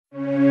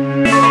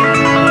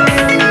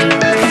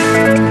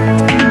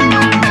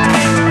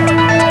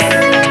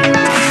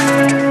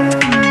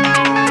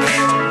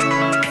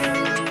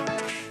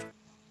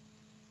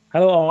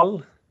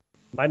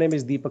name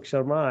is Deepak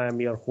Sharma. I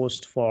am your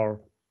host for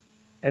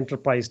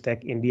Enterprise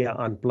Tech India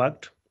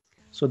Unplugged.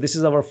 So this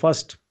is our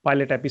first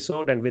pilot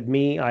episode, and with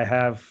me I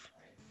have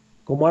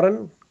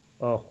Kumaran,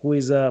 who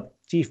is a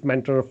chief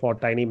mentor for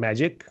Tiny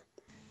Magic,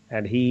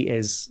 and he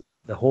is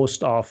the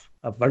host of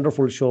a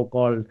wonderful show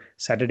called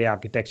Saturday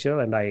Architecture,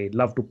 and I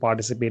love to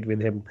participate with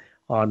him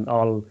on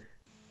all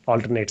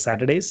alternate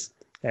Saturdays.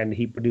 And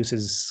he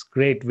produces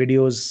great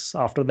videos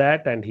after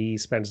that, and he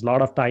spends a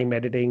lot of time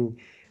editing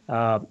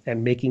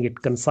and making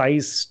it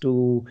concise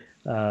to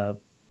uh,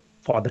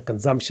 for the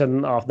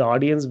consumption of the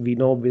audience. We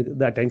know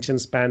the attention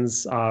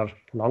spans are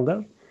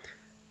longer.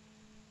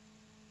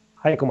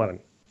 Hi, Kumaran.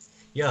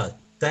 Yeah,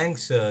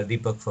 thanks,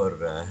 Deepak,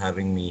 for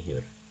having me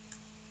here.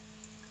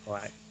 All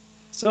right.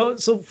 So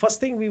first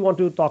thing we want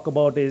to talk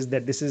about is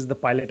that this is the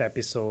pilot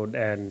episode,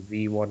 and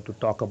we want to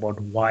talk about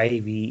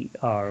why we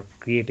are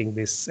creating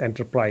this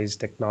enterprise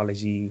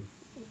technology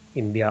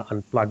India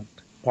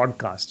Unplugged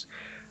podcast.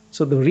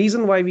 So the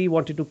reason why we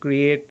wanted to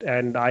create,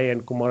 and I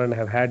and Kumaran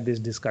have had this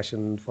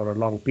discussion for a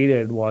long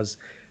period, was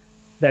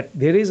that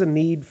there is a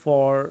need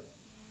for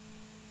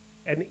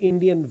an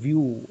Indian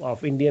view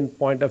of Indian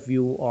point of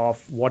view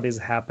of what is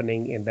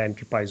happening in the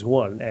enterprise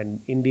world, and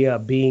India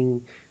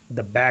being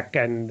the back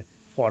end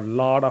for a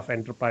lot of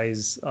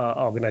enterprise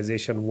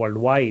organization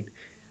worldwide.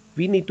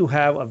 We need to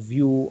have a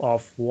view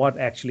of what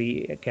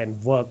actually can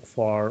work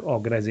for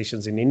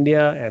organizations in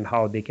India and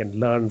how they can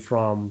learn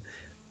from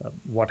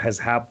what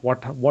has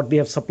what they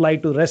have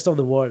supplied to the rest of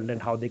the world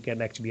and how they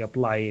can actually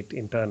apply it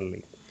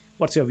internally.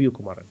 What's your view,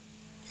 Kumaran?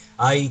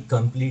 I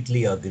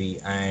completely agree,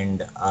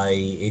 and I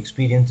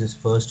experienced this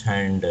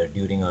firsthand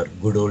during my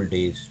good old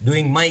days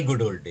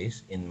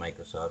in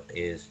Microsoft,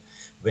 is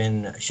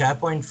when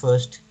SharePoint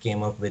first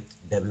came up with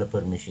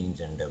developer machines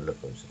and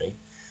developers, right?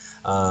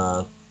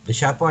 The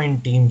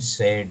SharePoint team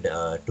said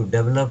to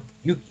develop,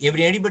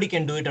 anybody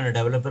can do it on a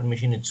developer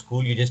machine at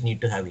school, you just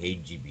need to have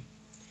 8 GB.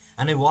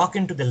 And I walk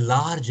into the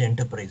large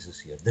enterprises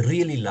here, the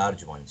really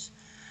large ones,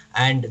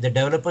 and the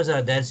developers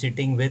are there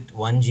sitting with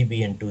 1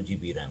 GB and 2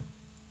 GB RAM.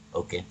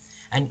 Okay,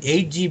 and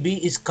 8 GB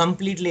is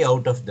completely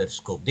out of their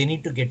scope. They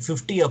need to get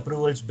 50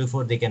 approvals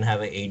before they can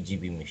have a 8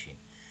 GB machine.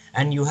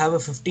 And you have a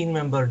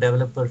 15-member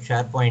developer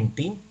SharePoint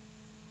team.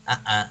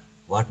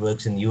 What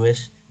works in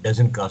US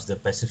doesn't cross the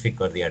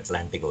Pacific or the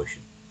Atlantic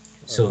Ocean.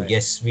 So Right.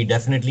 yes, we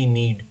definitely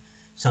need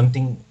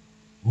something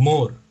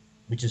more,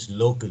 which is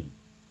local,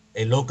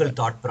 a local Right.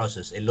 thought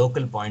process, a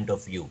local point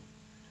of view.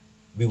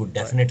 We would Right.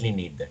 definitely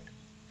need that.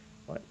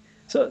 Right.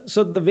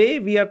 So the way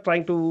we are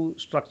trying to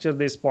structure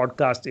this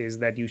podcast is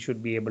that you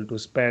should be able to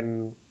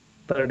spend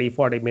 30,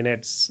 40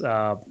 minutes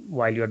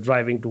while you're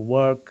driving to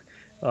work,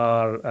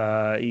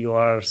 or you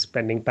are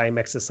spending time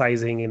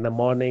exercising in the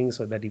morning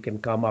so that you can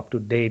come up to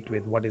date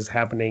with what is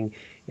happening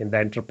in the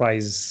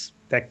enterprise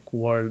tech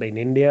world in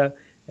India,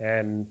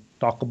 and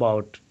talk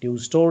about new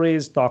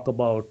stories, talk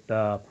about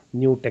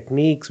new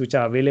techniques which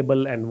are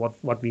available, and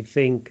what we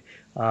think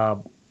uh,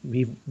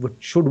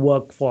 should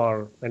work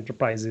for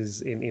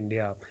enterprises in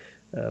India,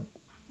 uh,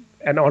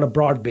 and on a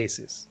broad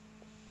basis.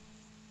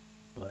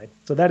 Right.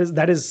 So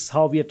that is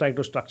how we are trying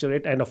to structure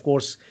it, and of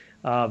course,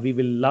 we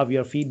will love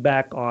your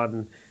feedback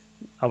on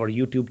our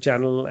YouTube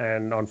channel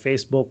and on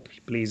Facebook.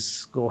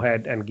 Please go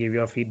ahead and give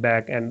your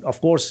feedback, and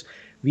of course,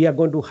 we are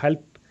going to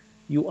help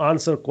you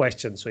answer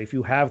questions. So if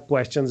you have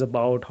questions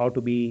about how to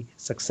be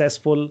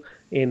successful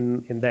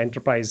in the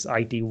enterprise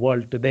IT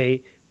world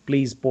today,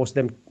 please post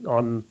them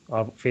on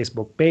our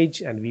Facebook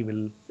page, and we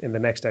will, in the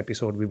next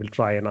episode, we will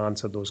try and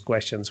answer those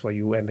questions for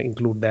you and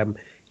include them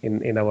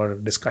in our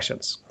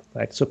discussions.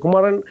 Right. So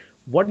Kumaran,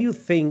 what do you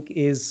think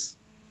is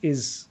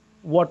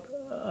what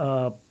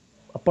a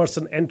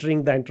person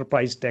entering the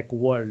enterprise tech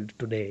world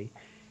today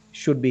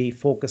should be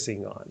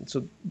focusing on?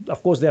 So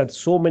of course there are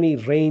so many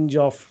range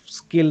of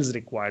skills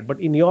required,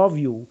 but in your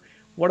view,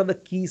 what are the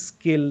key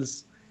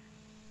skills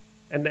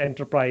an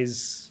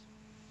enterprise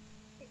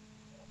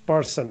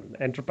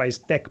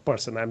tech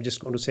person, I'm just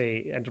going to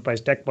say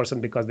enterprise tech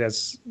person because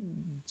there's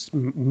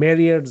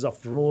myriads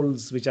of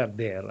roles which are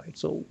there, right?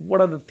 So what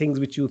are the things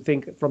which you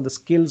think from the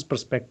skills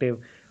perspective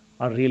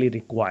are really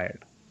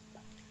required?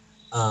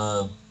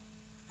 Uh,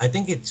 I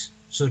think it's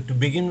so to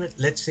begin with.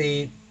 Let's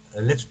say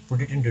let's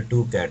put it into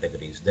two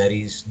categories. There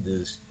is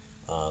this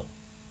uh,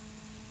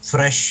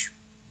 fresh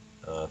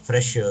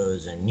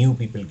freshers and new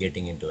people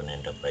getting into an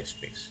enterprise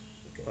space.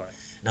 Okay. Right.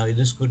 Now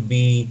this could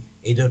be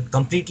either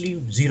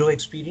completely zero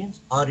experience,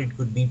 or it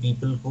could be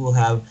people who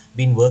have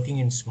been working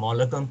in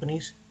smaller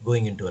companies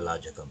going into a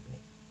larger company.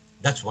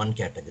 That's one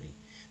category.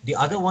 The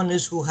other Right. one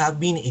is who have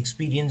been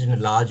experienced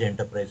in large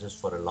enterprises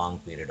for a long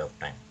period of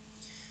time.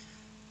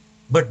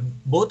 But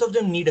both of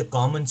them need a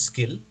common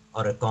skill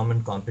or a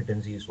common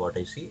competency is what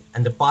I see,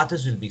 and the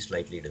paths will be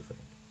slightly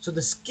different. So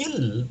the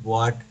skill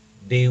what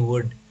they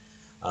would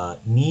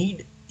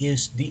need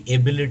is the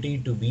ability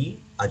to be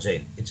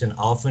agile. It's an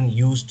often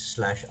used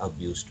slash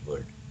abused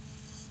word.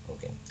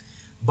 Okay,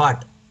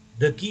 but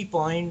the key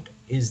point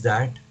is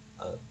that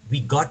we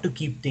got to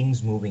keep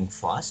things moving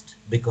fast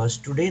because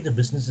today the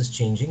business is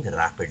changing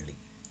rapidly.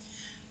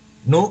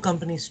 No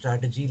company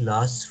strategy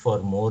lasts for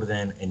more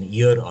than an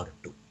year or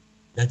two.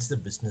 That's the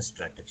business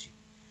strategy.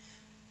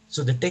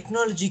 So the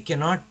technology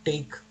cannot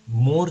take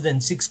more than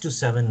 6 to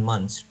 7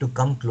 months to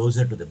come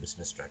closer to the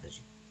business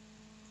strategy.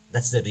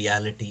 That's the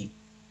reality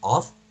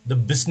of the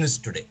business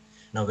today.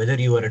 Now, whether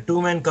you are a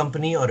two-man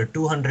company or a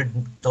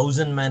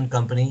 200,000 man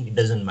company, it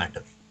doesn't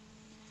matter.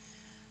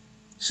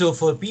 So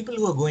for people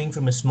who are going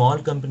from a small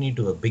company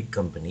to a big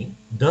company,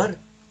 their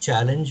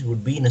challenge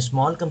would be, in a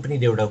small company,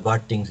 they would have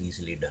got things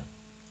easily done.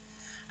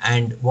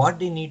 And what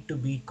they need to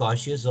be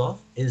cautious of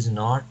is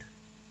not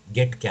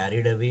get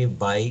carried away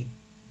by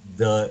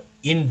the,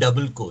 in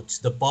double quotes,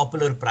 the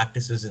popular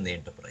practices in the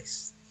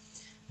enterprise.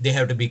 They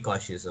have to be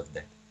cautious of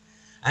that.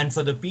 And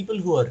for the people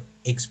who are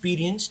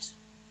experienced,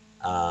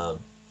 uh,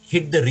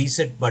 hit the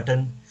reset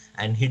button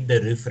and hit the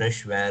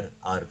refresh, where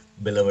our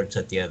beloved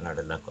Satya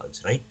Nadella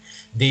calls, right?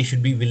 They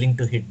should be willing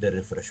to hit the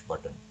refresh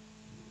button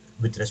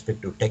with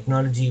respect to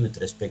technology, with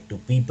respect to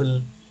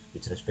people,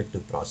 with respect to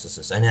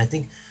processes. And I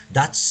think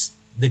that's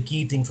the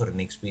key thing for an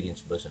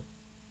experienced person.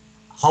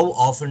 How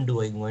often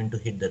do I going to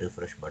hit the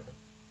refresh button?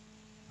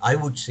 I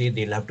would say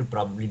they'll have to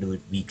probably do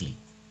it weekly.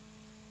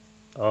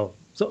 Oh,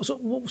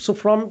 so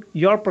from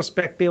your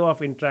perspective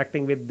of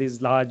interacting with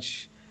these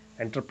large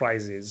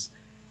enterprises,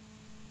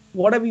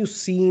 what have you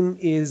seen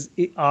is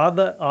are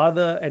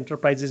the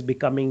enterprises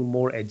becoming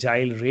more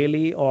agile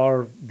really,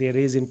 or there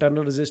is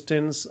internal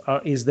resistance?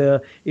 Is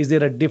there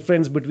a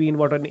difference between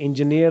what an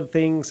engineer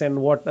thinks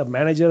and what a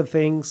manager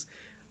thinks?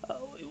 Uh,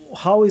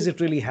 how is it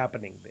really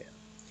happening there?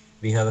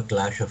 We have a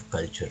clash of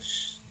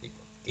cultures. Okay.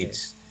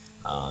 It's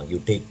you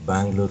take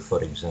Bangalore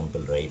for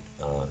example, right?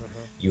 Uh-huh.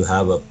 You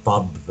have a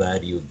pub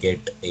where you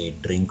get a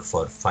drink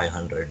for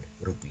 500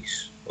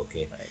 rupees.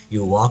 Okay, Right.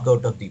 you walk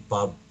out of the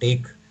pub,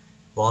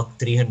 walk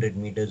 300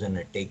 meters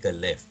and take a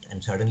left,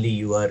 and suddenly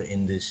you are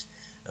in this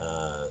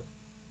uh,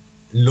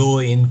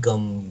 low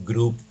income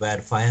group where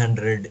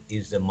 500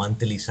 is the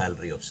monthly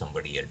salary of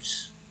somebody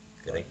else,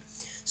 correct?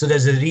 Right. So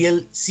there's a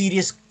real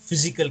serious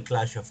physical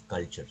clash of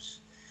cultures.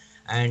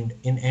 And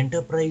in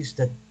enterprise,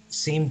 that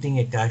same thing,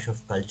 a clash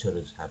of culture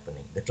is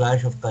happening. The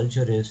clash of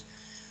culture is,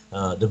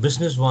 the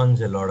business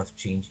wants a lot of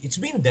change. It's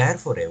been there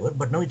forever,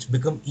 but now it's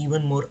become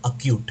even more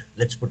acute,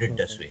 let's put it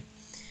this Mhm. way.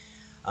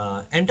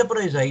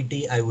 Enterprise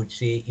IT, I would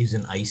say, is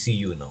an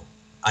ICU now.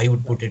 I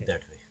would put it Okay.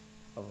 that way.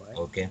 All right.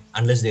 Okay,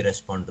 unless they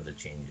respond to the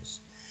changes.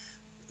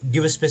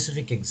 Give a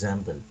specific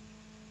example.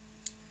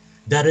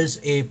 There is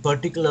a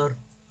particular,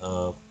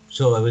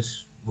 so I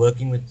was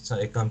working with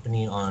a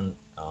company on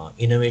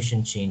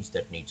innovation change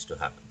that needs to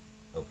happen.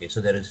 Okay,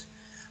 so there is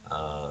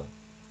uh,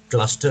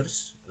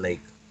 clusters like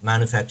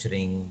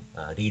manufacturing,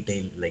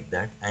 retail, like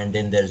that, and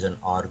then there's an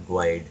org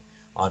wide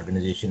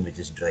organization which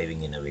is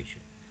driving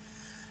innovation.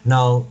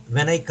 Now,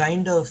 when I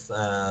kind of,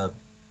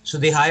 so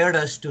they hired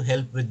us to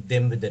help with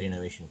them with their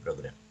innovation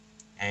program,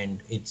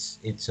 and it's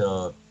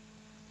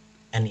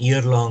an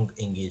year long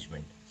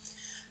engagement.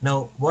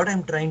 Now, what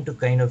I'm trying to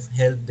kind of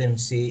help them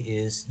say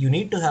is, you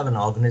need to have an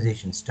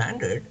organization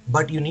standard,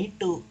 but you need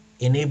to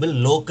enable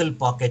local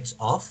pockets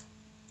of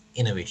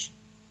innovation.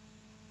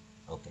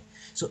 Okay.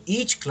 So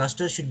each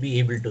cluster should be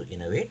able to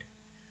innovate.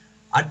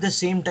 At the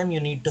same time, you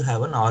need to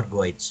have an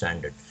org-wide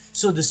standard.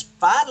 So this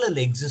parallel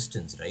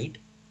existence, right,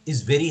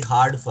 is very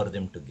hard for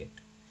them to get.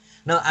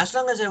 Now, as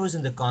long as I was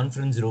in the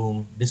conference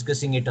room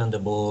discussing it on the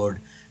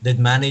board, the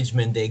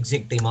management, the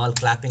exec team all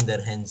clapping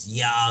their hands,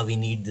 yeah, we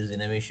need this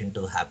innovation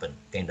to happen,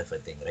 kind of a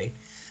thing, right?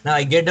 Now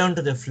I get down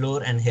to the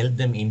floor and help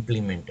them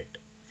implement it.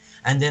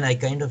 And then I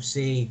kind of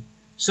say,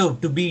 so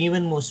to be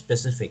even more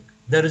specific,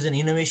 there is an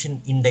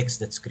innovation index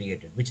that's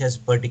created, which has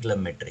particular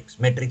metrics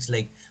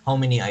like how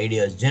many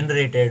ideas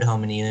generated, how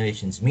many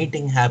innovations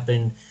meeting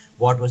happened,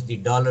 what was the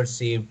dollar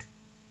saved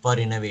per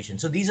innovation.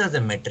 So these are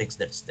the metrics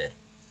that's there.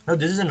 Now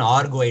this is an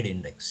org-wide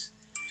index,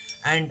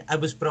 and I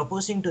was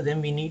proposing to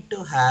them, we need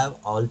to have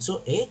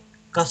also a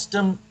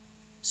custom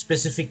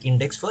specific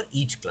index for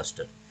each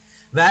cluster,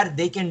 where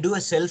they can do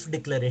a self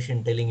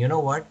declaration telling, you know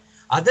what,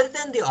 other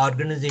than the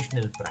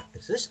organizational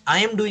practices, I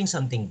am doing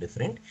something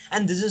different,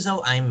 and this is how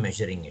I am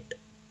measuring it.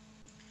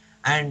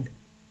 And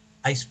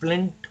I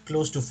spent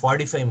close to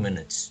 45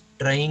 minutes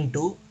trying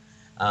to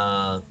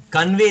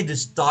convey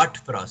this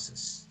thought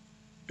process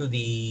to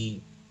the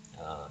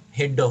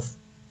head of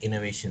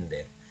innovation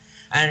there.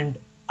 And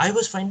I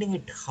was finding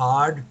it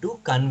hard to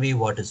convey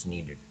what is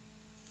needed.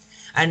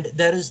 And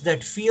there is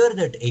that fear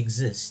that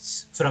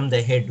exists from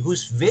the head,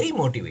 who's very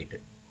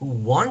motivated, who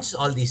wants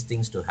all these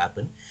things to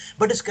happen,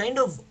 but is kind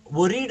of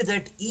worried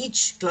that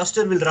each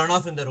cluster will run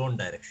off in their own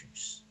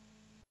directions,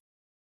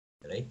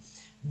 right?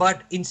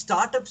 But in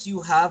startups,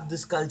 you have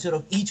this culture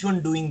of each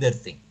one doing their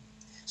thing.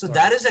 So Right.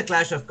 there is a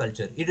clash of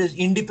culture. It is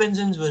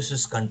independence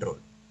versus control,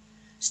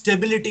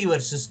 stability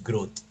versus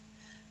growth.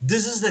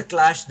 This is the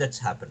clash that's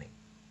happening.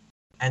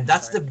 And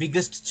that's the Right.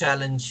 biggest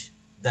challenge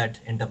that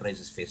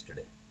enterprises face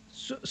today.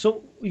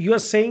 So you're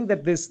saying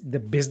that the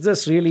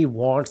business really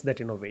wants that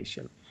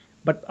innovation,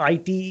 but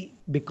IT,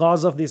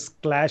 because of this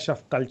clash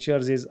of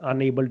cultures, is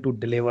unable to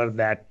deliver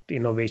that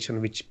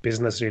innovation which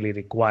business really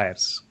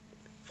requires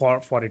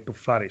for it to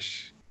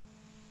flourish.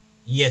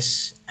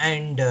 Yes,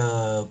 and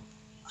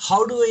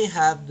how do I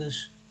have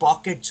this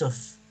pockets of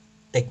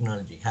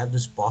technology, have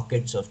this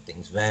pockets of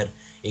things where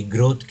a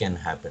growth can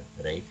happen,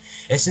 right?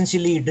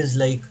 Essentially, it is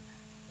like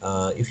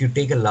if you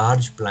take a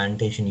large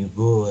plantation, you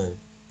go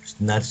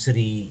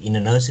nursery, in a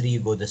nursery, you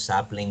go the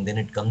sapling, then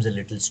it comes a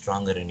little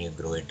stronger and you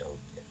grow it out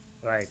there.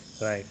 Right,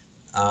 right.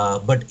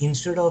 But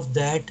instead of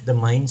that, the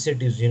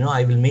mindset is,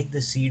 I will make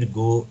the seed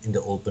go in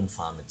the open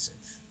farm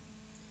itself.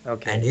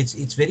 And Okay.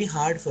 it's very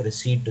hard for a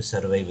seed to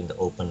survive in the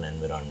open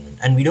environment,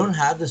 and we don't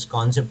have this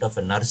concept of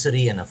a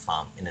nursery and a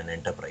farm in an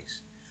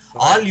enterprise.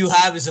 All Right. you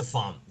have is a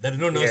farm, there are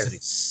no Yes.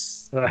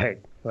 nurseries.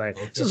 Right, right.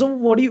 So, Okay. so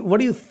what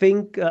do you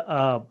think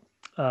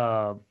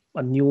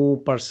a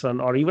new person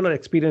or even an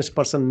experienced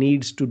person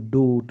needs to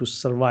do to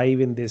survive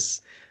in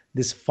this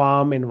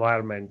farm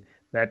environment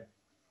that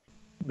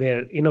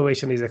where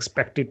innovation is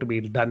expected to be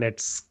done at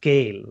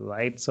scale,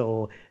 right?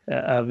 So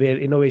where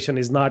innovation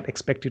is not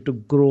expected to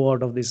grow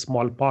out of these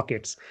small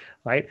pockets,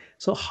 right?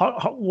 So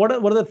what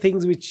are the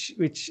things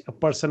which a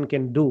person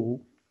can do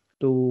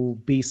to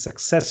be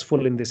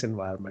successful in this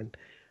environment,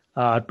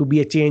 to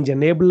be a change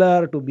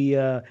enabler, to be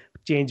a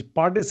change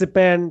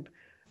participant?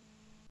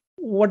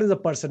 What does a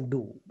person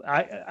do?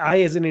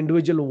 I as an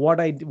individual, what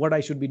I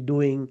should be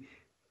doing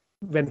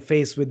when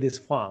faced with this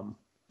farm?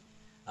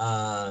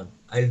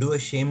 I'll do a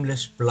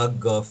shameless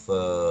plug of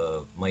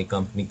my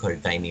company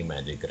called Tiny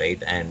Magic,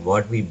 right? And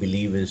what we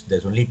believe is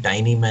there's only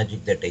tiny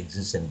magic that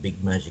exists and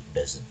big magic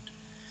doesn't.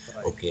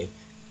 Right, Okay.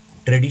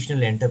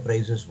 Traditional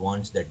enterprises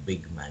wants that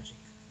big magic,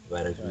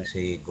 whereas we right,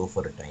 say go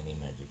for a tiny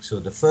magic. So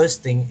the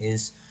first thing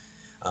is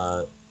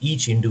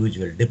each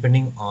individual,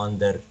 depending on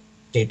their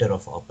theater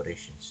of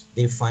operations,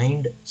 they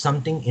find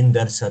something in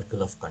their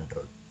circle of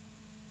control,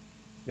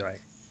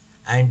 right,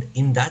 and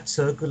in that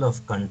circle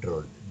of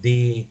control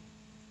they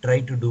try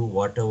to do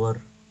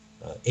whatever,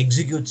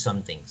 execute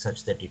something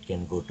such that it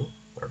can go to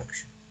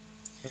production.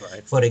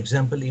 right, For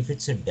example, if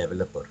it's a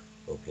developer,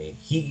 okay,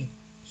 he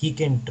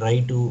can try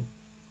to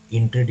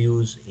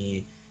introduce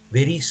a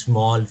very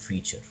small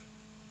feature.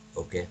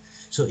 Okay,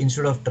 so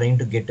instead of trying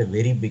to get a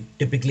very big,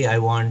 typically I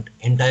want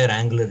entire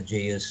Angular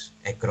JS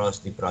across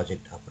the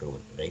project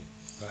approval, right?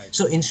 right,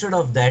 So instead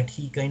of that,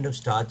 he kind of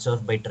starts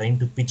off by trying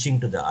to pitching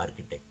to the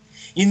architect,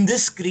 in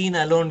this screen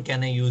alone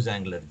can I use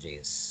Angular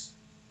JS?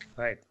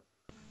 right.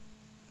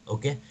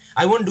 Okay,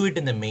 I won't do it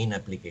in the main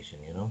application.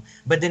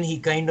 But then he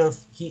kind of,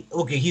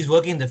 he's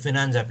working in the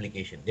finance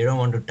application, they don't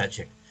want to touch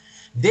it.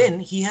 Then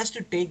he has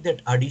to take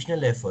that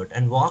additional effort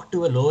and walk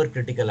to a lower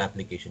critical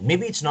application.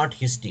 Maybe it's not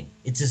his team,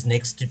 it's his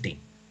next team.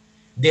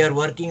 They are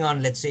working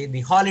on, let's say,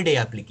 the holiday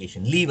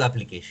application, leave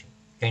application,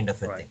 kind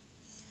of a Right, thing.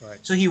 right,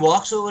 So he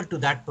walks over to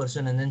that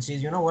person and then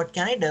says, you know what,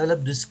 can I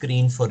develop this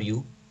screen for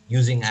you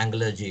using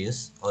Angular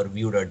JS or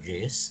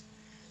Vue.js?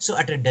 So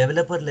at a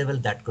developer level,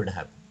 that could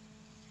happen.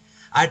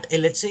 At a,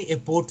 let's say, a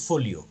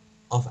portfolio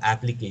of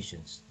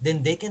applications,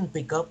 then they can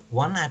pick up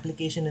one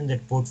application in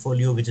that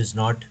portfolio which is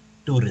not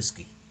too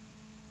risky.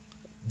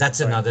 That's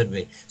right. another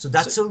way. So So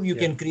that's how you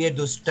yeah, can create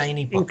those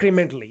tiny pockets.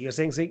 incrementally. You're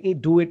saying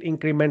do it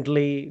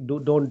incrementally.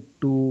 Don't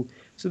do.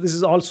 So this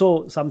is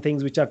also some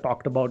things which are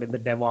talked about in the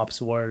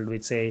DevOps world,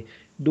 which say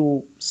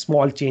do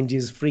small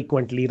changes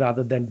frequently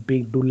rather than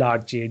big do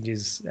large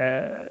changes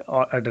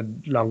or at a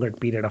longer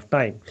period of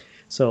time.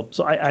 So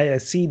I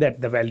see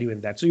that the value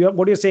in that. So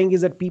what you're saying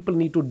is that people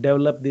need to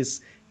develop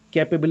this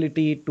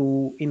capability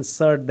to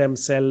insert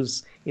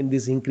themselves in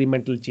these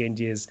incremental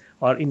changes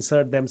or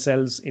insert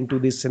themselves into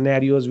these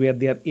scenarios where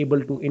they are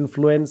able to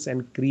influence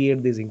and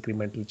create these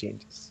incremental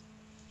changes.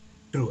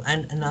 True.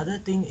 And another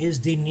thing is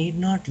they need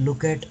not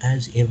look at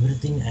as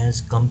everything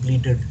as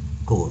completed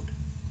code,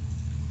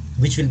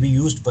 which will be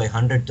used by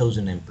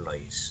 100,000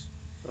 employees.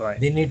 Right,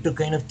 They need to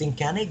kind of think,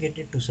 can I get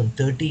it to some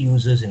 30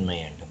 users in my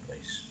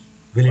enterprise?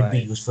 Will it be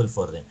right, useful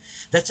for them?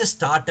 That's a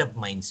startup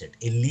mindset,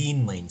 a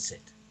lean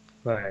mindset.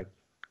 right,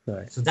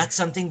 right. So that's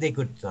something they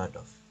could start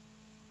off.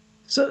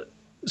 So,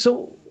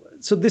 so,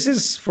 so this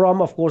is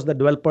from, of course, the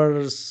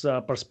developers'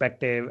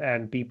 perspective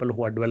and people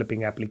who are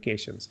developing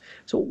applications.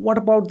 So, what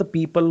about the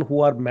people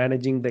who are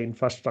managing the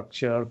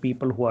infrastructure,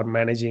 people who are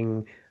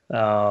managing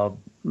the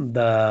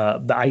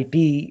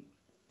IT,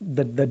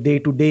 the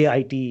day-to-day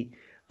IT,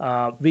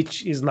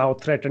 which is now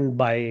threatened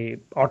by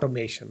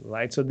automation,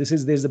 right? So,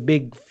 there's a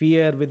big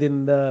fear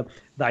within the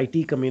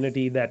IT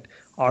community that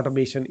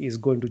automation is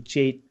going to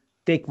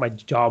take my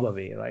job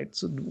away, right?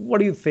 So what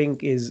do you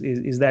think is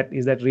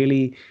that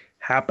really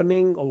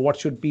happening, or what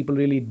should people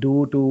really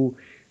do to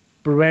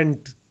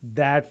prevent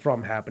that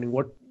from happening?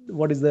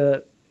 What is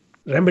the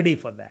remedy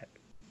for that?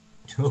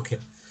 Okay.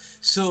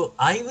 So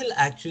I will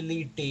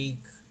actually take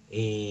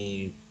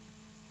a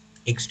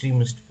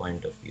extremist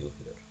point of view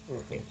here.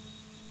 Okay. Mhm.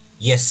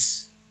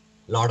 Yes,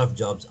 a lot of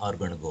jobs are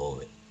going to go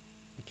away.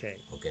 Okay.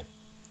 Okay.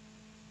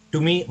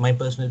 To me, my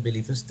personal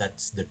belief is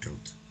that's the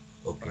truth.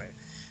 Okay. Right.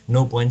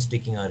 No point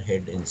sticking our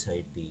head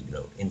inside the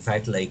ground. In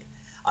fact, like,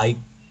 I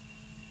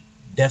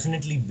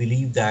definitely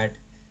believe that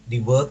the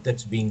work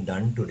that's being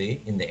done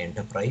today in the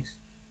enterprise,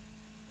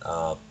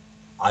 uh,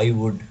 I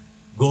would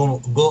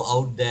go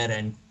out there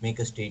and make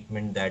a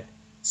statement that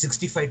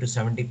 65 to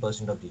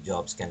 70% of the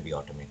jobs can be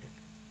automated.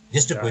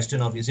 Just a Right.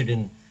 question of is it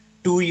in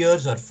 2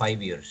 years or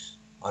 5 years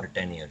or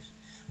 10 years.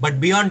 But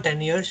beyond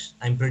 10 years,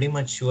 I'm pretty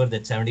much sure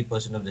that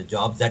 70% of the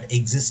jobs that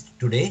exist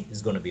today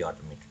is going to be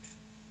automated.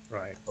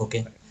 Right.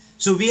 Okay. Right.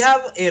 So we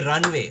have a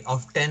runway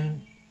of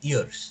 10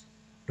 years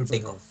to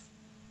take Hmm. off.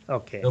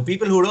 Okay. Now,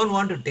 people who don't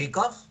want to take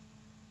off,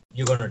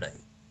 you're going to die.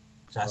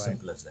 It's as Right.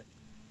 simple as that.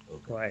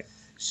 Okay. Right.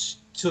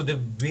 So the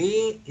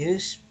way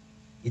is,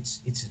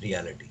 it's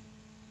reality.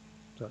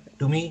 Right.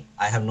 To me,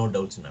 I have no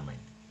doubts in my mind.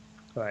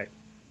 Right.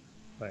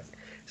 Right.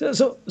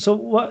 So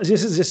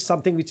this is just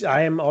something which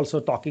I am also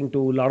talking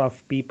to a lot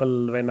of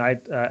people when I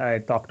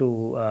talk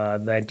to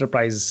the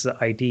enterprise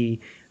IT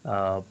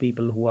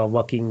people who are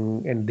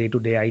working in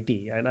day-to-day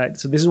IT, and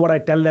so this is what I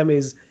tell them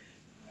is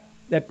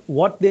that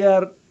what they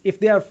are, if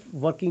they are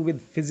working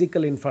with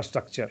physical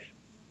infrastructure,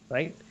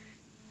 right,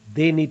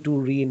 they need to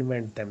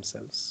reinvent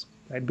themselves,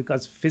 right,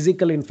 because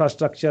physical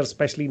infrastructure,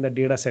 especially in the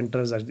data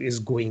centers, is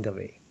going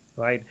away,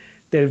 right.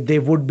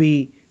 There would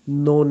be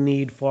no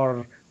need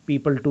for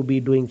people to be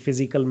doing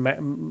physical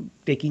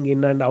taking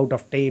in and out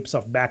of tapes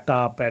of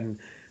backup and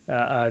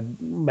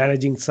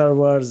managing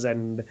servers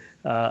and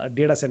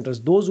data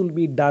centers. Those will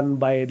be done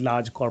by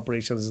large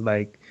corporations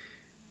like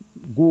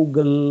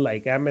Google,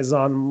 like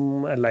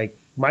Amazon, like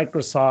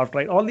Microsoft,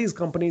 right? All these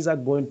companies are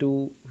going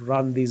to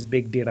run these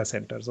big data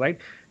centers, right?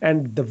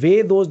 And the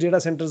way those data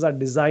centers are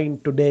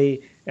designed today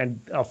and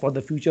for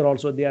the future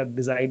also, they are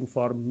designed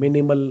for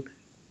minimal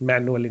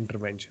manual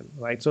intervention,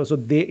 right? So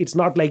it's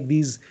not like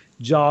these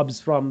jobs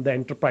from the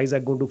enterprise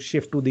are going to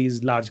shift to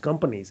these large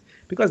companies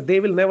because they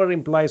will never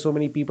employ so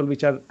many people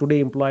which are today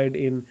employed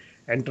in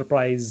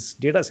enterprise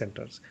data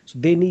centers. So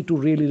they need to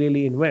really,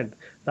 really invent.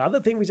 The other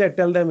thing which I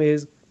tell them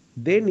is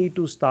they need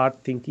to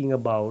start thinking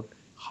about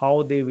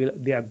how they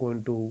are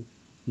going to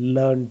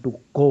learn to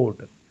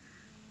code,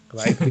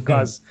 right,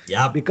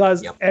 Yep,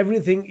 because yep.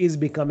 everything is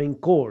becoming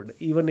code,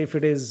 even if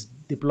it is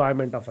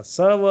deployment of a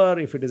server,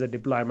 if it is a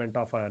deployment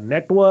of a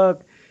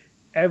network,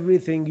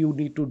 everything you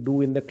need to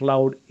do in the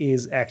cloud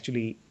is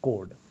actually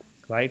code,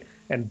 right,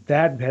 and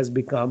that has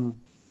become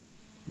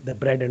the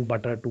bread and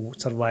butter to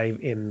survive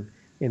in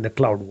the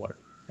cloud world.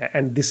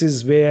 And this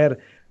is where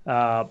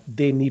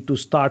they need to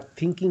start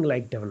thinking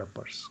like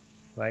developers,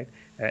 right,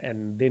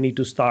 and they need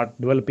to start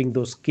developing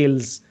those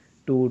skills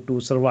to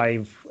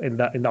survive in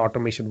the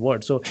automation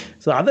world. So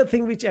the other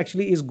thing which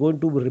actually is going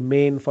to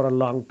remain for a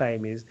long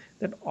time is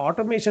that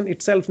automation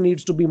itself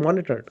needs to be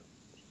monitored,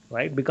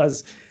 right,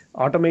 because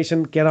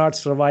automation cannot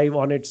survive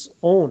on its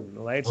own,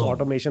 right, so Oh,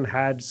 automation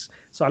has,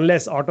 so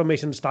unless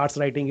automation starts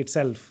writing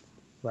itself,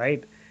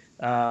 right,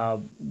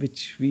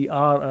 which we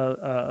are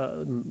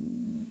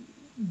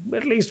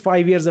at least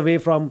 5 years away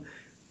from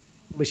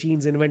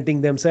machines inventing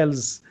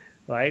themselves,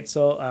 right,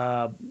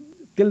 so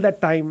till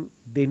that time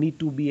they need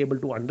to be able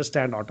to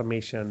understand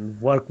automation,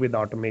 work with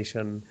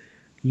automation,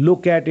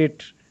 look at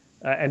it,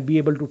 and be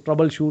able to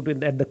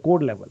troubleshoot at the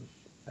code level,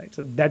 right,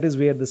 so that is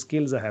where the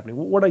skills are happening.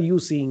 What are you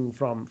seeing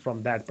from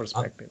that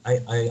perspective?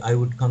 I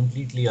would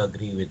completely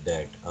agree with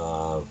that.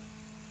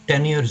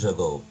 10 years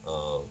ago,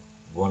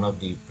 one of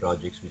the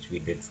projects which we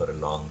did for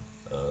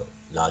a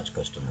large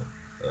customer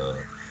uh,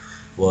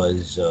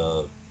 was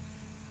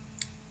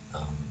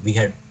we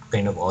had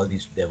kind of all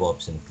these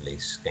DevOps in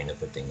place, kind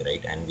of a thing,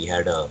 right? And we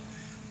had a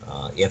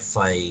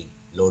F5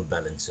 load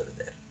balancer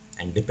there.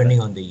 And depending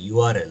Right. on the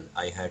URL,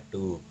 I had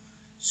to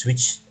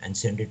switch and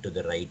send it to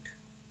the right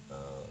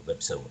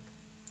web server.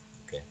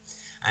 Okay.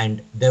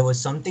 And there was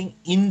something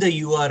in the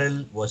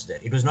URL was there.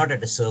 It was not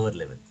at a server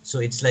level. So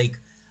it's like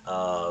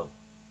uh,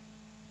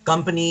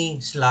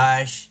 company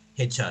slash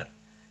HR,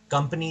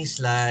 company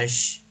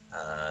slash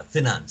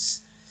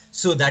finance.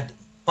 So that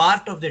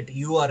part of that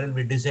URL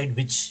will decide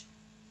which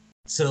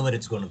server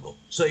it's going to go.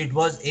 So it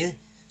was a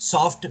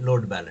soft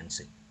load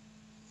balancing.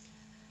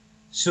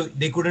 So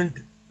they couldn't,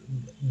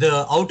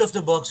 the out of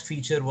the box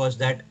feature was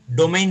that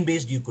domain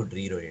based you could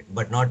rewrite it,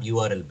 but not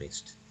URL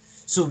based.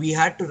 So we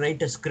had to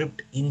write a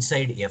script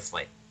inside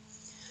F5.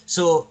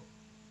 So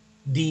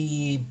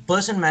the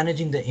person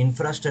managing the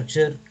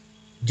infrastructure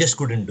just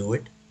couldn't do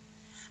it,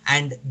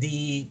 and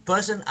the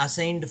person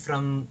assigned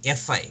from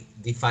F5,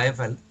 the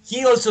FireFile,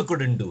 he also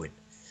couldn't do it.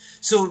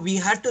 So we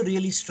had to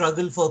really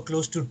struggle for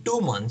close to 2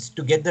 months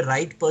to get the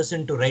right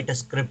person to write a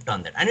script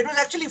on that. And it was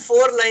actually 4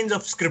 lines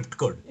of script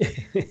code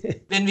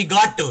when we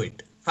got to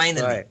it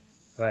finally. Right.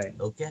 Right.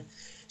 Okay.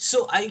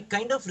 So I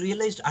kind of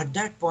realized at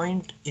that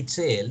point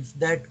itself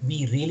that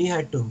we really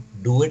had to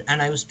do it.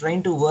 And I was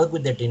trying to work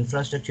with that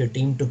infrastructure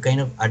team to kind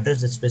of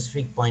address the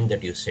specific point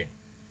that you said.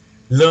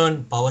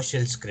 Learn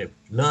PowerShell script,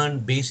 learn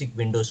basic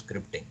Windows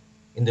scripting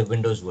in the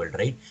Windows world,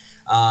 right?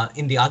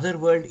 In the other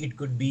world, it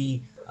could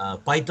be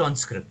Python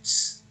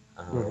scripts,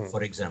 Hmm.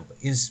 for example,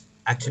 is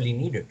actually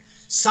needed.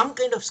 Some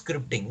kind of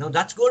scripting. Now,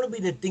 that's going to be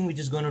the thing which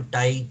is going to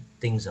tie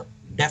things up.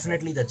 Right.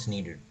 Definitely, that's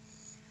needed.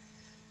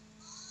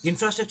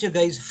 Infrastructure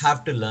guys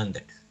have to learn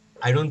that.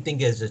 I don't think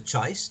there's a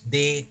choice.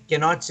 They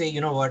cannot say,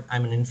 you know what,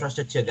 I'm an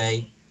infrastructure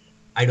guy.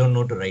 I don't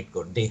know to write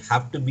code. They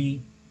have to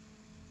be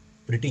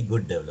pretty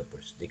good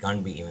developers. They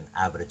can't be even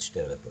average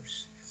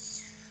developers.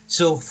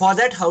 So for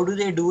that, how do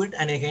they do it?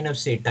 And I kind of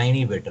say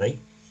tiny bit, right?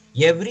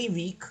 Every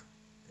week,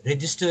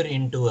 register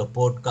into a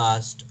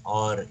podcast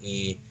or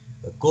a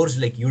course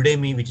like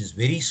Udemy, which is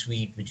very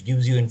sweet, which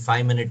gives you in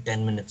 5-minute,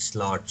 10-minute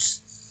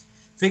slots.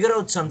 Figure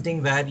out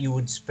something where you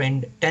would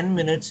spend 10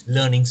 minutes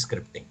learning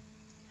scripting.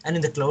 And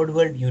in the cloud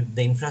world,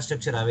 the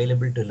infrastructure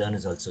available to learn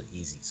is also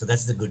easy. So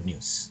that's the good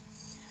news.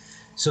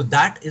 So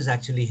that is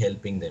actually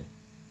helping them.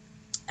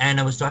 And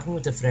I was talking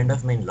with a friend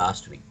of mine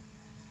last week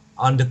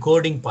on the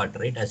coding part,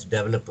 right, as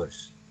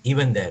developers,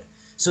 even there.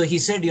 So he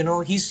said,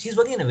 he's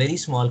working in a very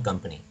small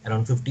company,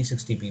 around 50,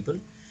 60 people.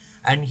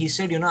 And he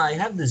said, I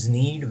have this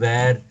need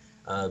where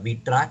we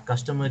track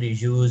customer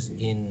issues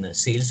in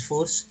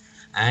Salesforce.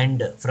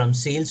 And from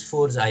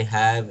Salesforce, I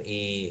have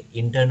a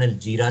internal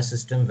Jira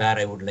system where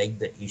I would like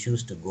the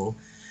issues to go.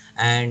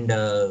 And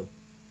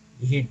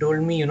he told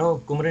me,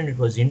 Kumaran, it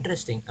was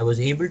interesting. I was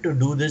able to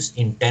do this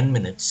in 10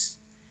 minutes.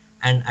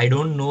 And I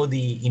don't know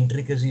the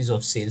intricacies of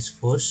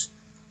Salesforce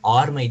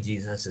or my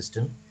Jira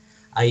system.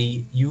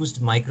 I used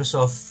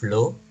Microsoft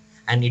Flow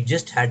and it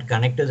just had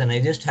connectors and I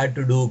just had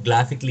to do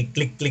graphically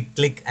click, click,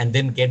 click and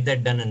then get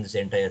that done in this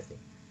entire thing.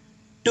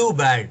 Too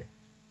bad.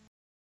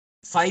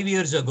 5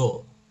 years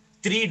ago,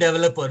 3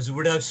 developers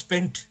would have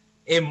spent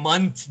a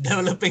month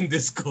developing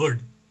this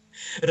code,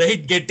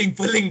 right?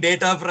 Pulling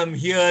data from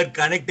here,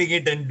 connecting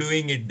it and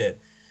doing it there.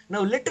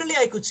 Now, literally,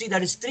 I could see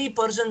that is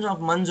 3% of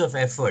months of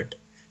effort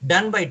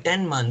done by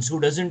 10 months who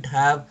doesn't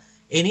have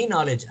any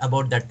knowledge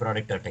about that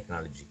product or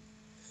technology.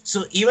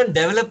 So even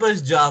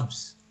developers'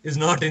 jobs is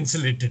not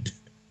insulated.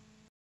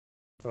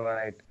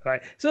 Right,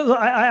 right. So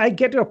I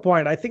get your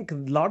point. I think a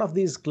lot of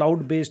these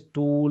cloud-based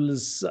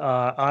tools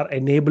are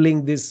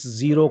enabling this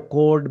zero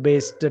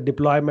code-based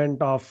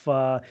deployment of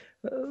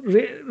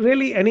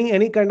really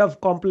any kind of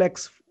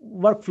complex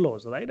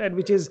workflows, right? And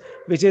which is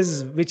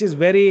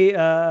very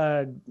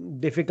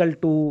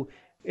difficult to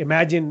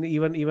imagine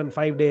even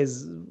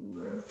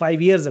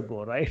 5 years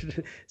ago, right?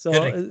 So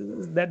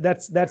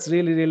Correct. that's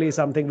really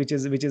something which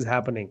is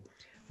happening,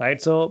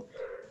 right? So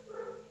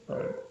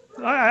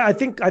I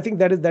think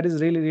that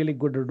is really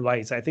good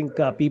advice. I think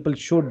people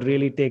should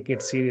really take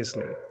it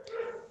seriously,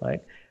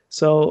 right?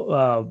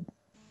 So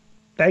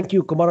thank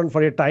you, Kumaran,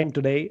 for your time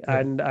today, Sure.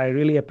 and I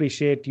really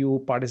appreciate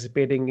you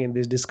participating in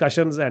these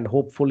discussions. And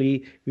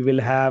hopefully, we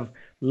will have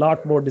a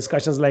lot more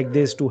discussions like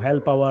this to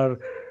help our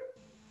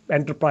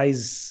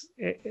enterprise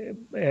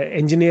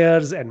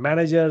engineers and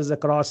managers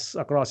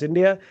across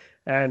India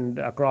and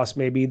across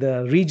maybe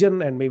the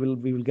region, and maybe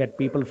we will get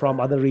people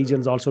from other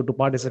regions also to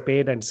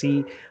participate and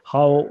see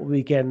how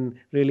we can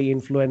really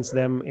influence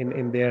them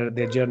in their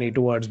journey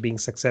towards being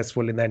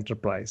successful in the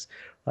enterprise,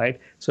 right?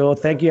 So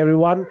thank you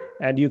everyone,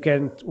 and you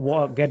can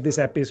get this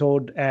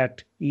episode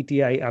at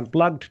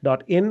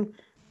etiunplugged.in.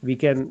 You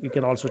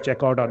can also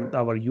check out on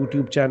our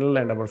YouTube channel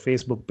and our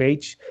Facebook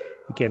page.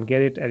 You can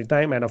get it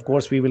anytime, and of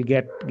course we will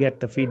get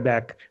the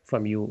feedback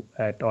from you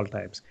at all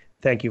times.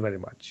 Thank you very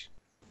much.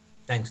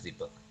 Thanks,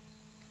 Deepak.